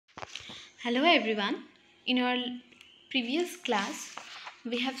Hello everyone. In our previous class,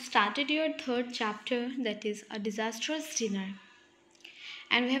 we have started your third chapter, that is a disastrous dinner.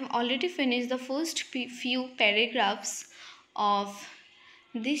 And we have already finished the first few paragraphs of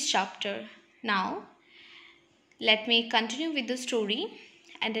this chapter. Now, let me continue with the story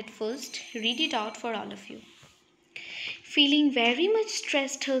and at first read it out for all of you. Feeling very much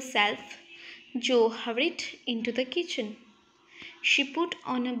stressed herself, Jo hurried into the kitchen. She put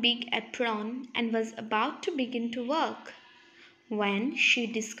on a big apron and was about to begin to work when she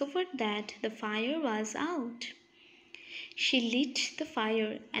discovered that the fire was out. She lit the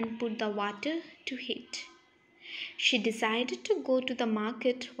fire and put the water to heat. She decided to go to the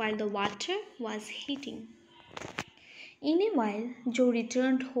market while the water was heating. In a while, Jo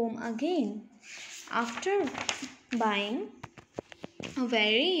returned home again. After buying a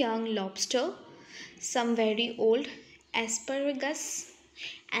very young lobster, some very old asparagus,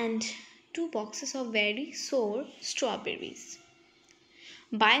 and 2 boxes of very sour strawberries.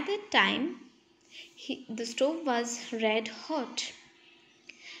 By that time, the stove was red hot.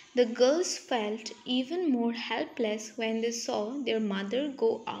 The girls felt even more helpless when they saw their mother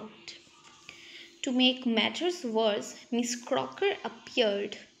go out. To make matters worse, Miss Crocker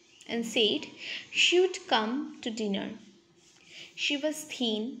appeared and said she would come to dinner. She was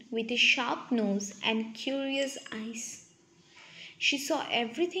thin, with a sharp nose and curious eyes. She saw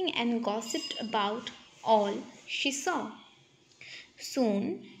everything and gossiped about all she saw.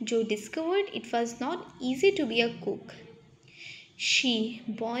 Soon, Jo discovered it was not easy to be a cook. She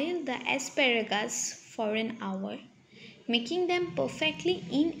boiled the asparagus for an hour, making them perfectly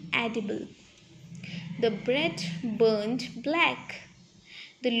inedible. The bread burned black.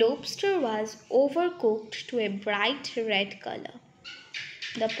 The lobster was overcooked to a bright red color.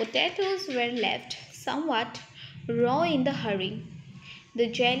 The potatoes were left somewhat raw in the hurry. The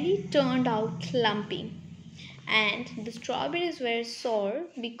jelly turned out lumpy, and the strawberries were sour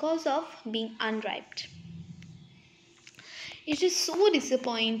because of being unripe. It is so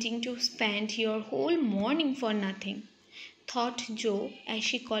disappointing to spend your whole morning for nothing, thought Jo as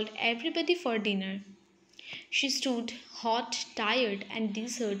she called everybody for dinner. She stood hot, tired, and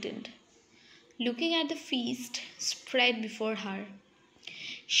disheartened, looking at the feast spread before her.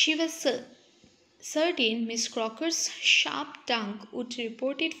 She was certain Miss Crocker's sharp tongue would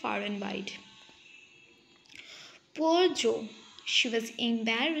report it far and wide. Poor Jo! She was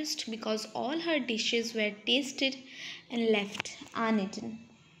embarrassed because all her dishes were tasted and left uneaten.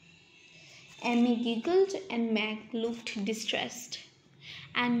 Amy giggled and Meg looked distressed,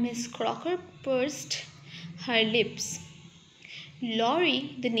 and Miss Crocker pursed her lips.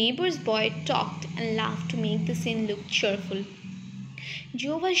 Laurie, the neighbor's boy, talked and laughed to make the scene look cheerful.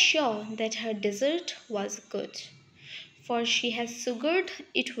 Jo was sure that her dessert was good, for she had sugared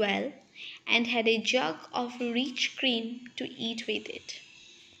it well and had a jug of rich cream to eat with it.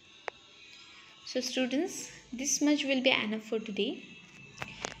 So students, this much will be enough for today.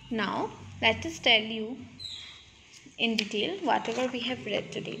 Now, let us tell you in detail whatever we have read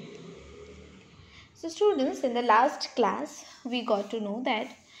today. So students, in the last class, we got to know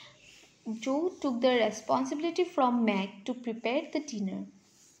that Jo took the responsibility from Meg to prepare the dinner.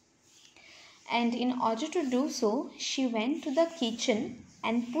 And in order to do so, she went to the kitchen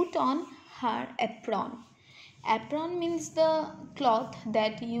and put on her apron. Apron means the cloth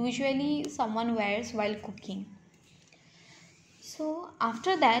that usually someone wears while cooking. So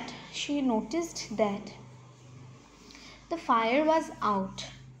after that, she noticed that the fire was out,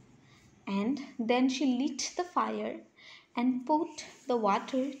 and then she lit the fire and put the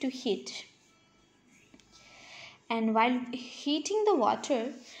water to heat. And while heating the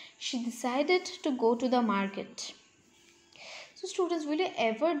water, she decided to go to the market. So students, will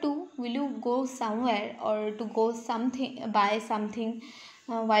you go somewhere or to go buy something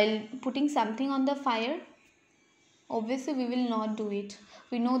while putting something on the fire? Obviously, we will not do it.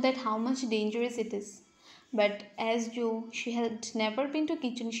 We know that how much dangerous it is. But as she had never been to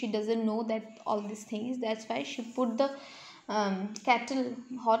kitchen, she doesn't know that all these things. That's why she put the kettle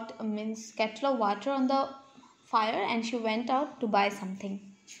of water on the fire, and she went out to buy something.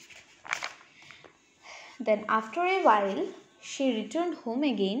 Then after a while, she returned home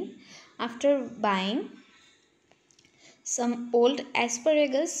again after buying some old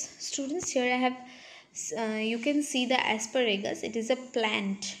asparagus. Students, here I have, you can see the asparagus. It is a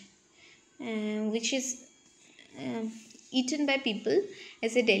plant which is eaten by people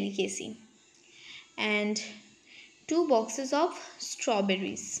as a delicacy. And 2 boxes of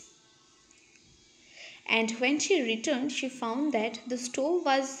strawberries. And when she returned, she found that the stove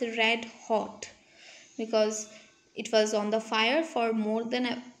was red hot because it was on the fire for more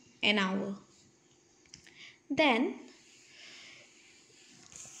than an hour. Then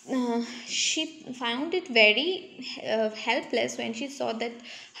she found it very helpless when she saw that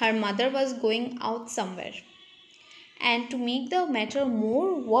her mother was going out somewhere. And to make the matter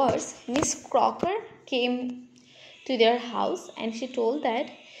more worse, Miss Crocker came to their house and she told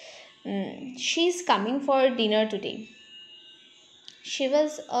that she's coming for dinner today. She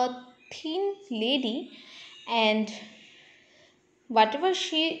was a thin lady, and whatever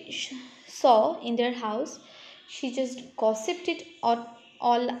she saw in their house, she just gossiped it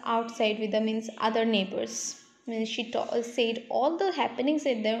all outside with the means other neighbors. Means she said all the happenings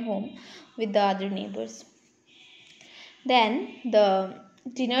at their home with the other neighbors. Then the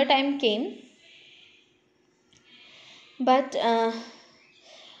dinner time came, but do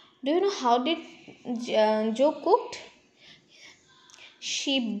you know how did Joe cooked?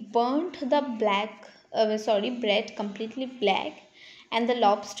 She burnt the bread completely black, and the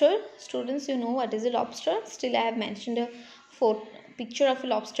lobster. Students, you know what is a lobster? Still, I have mentioned a picture of a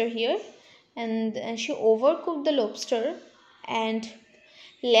lobster here, and she overcooked the lobster and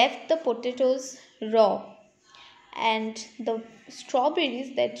left the potatoes raw, and the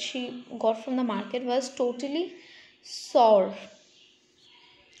strawberries that she got from the market was totally sour.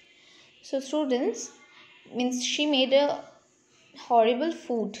 So students, means she made a horrible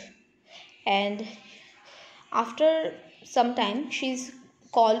food, and after some time she's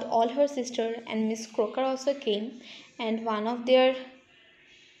called all her sister, and Miss Crocker also came, and one of their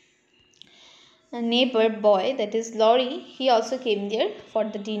neighbor boy, that is Laurie, he also came there for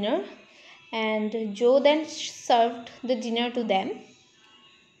the dinner, and Joe then served the dinner to them.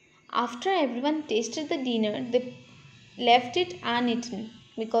 After everyone tasted the dinner, they left it uneaten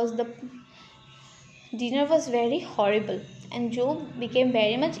because the dinner was very horrible, and Joe became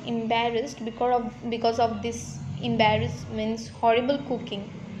very much embarrassed because of this embarrassment, horrible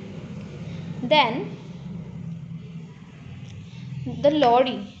cooking. Then the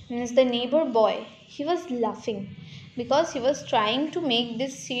Lorry, means the neighbor boy, he was laughing because he was trying to make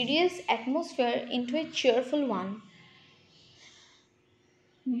this serious atmosphere into a cheerful one.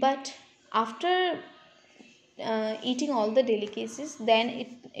 But after eating all the delicacies, then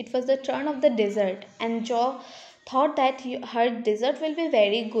it was the turn of the dessert, and Joe thought that her dessert will be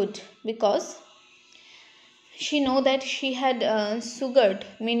very good because she know that she had sugared,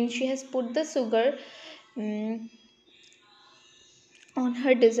 mean she has put the sugar um, on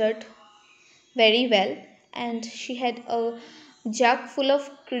her dessert very well, and she had a jug full of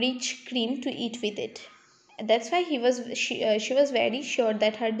rich cream to eat with it. That's why she was very sure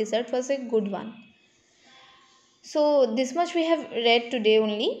that her dessert was a good one. So this much we have read today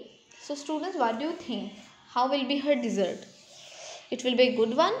only. So students, what do you think? How will be her dessert? It will be a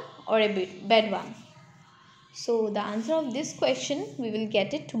good one or a bad one? So the answer of this question we will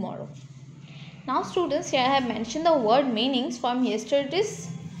get it tomorrow. Now students, here I have mentioned the word meanings from yesterday's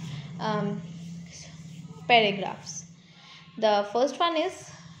um, paragraphs. The first one is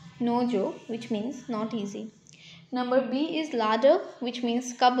nojo, which means not easy. Number B is ladder, which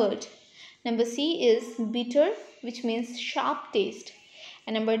means cupboard. Number C is bitter, which means sharp taste.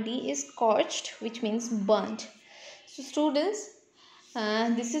 And number D is scorched, which means burnt. So students,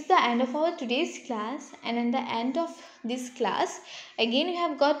 this is the end of our today's class, and in the end of this class, again you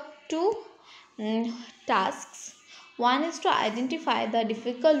have got two tasks. One is to identify the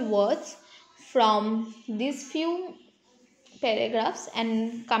difficult words from these few paragraphs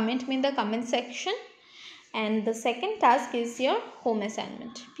and comment me in the comment section, and the second task is your home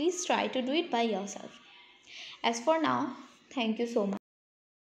assignment. Please try to do it by yourself. As for now, thank you so much.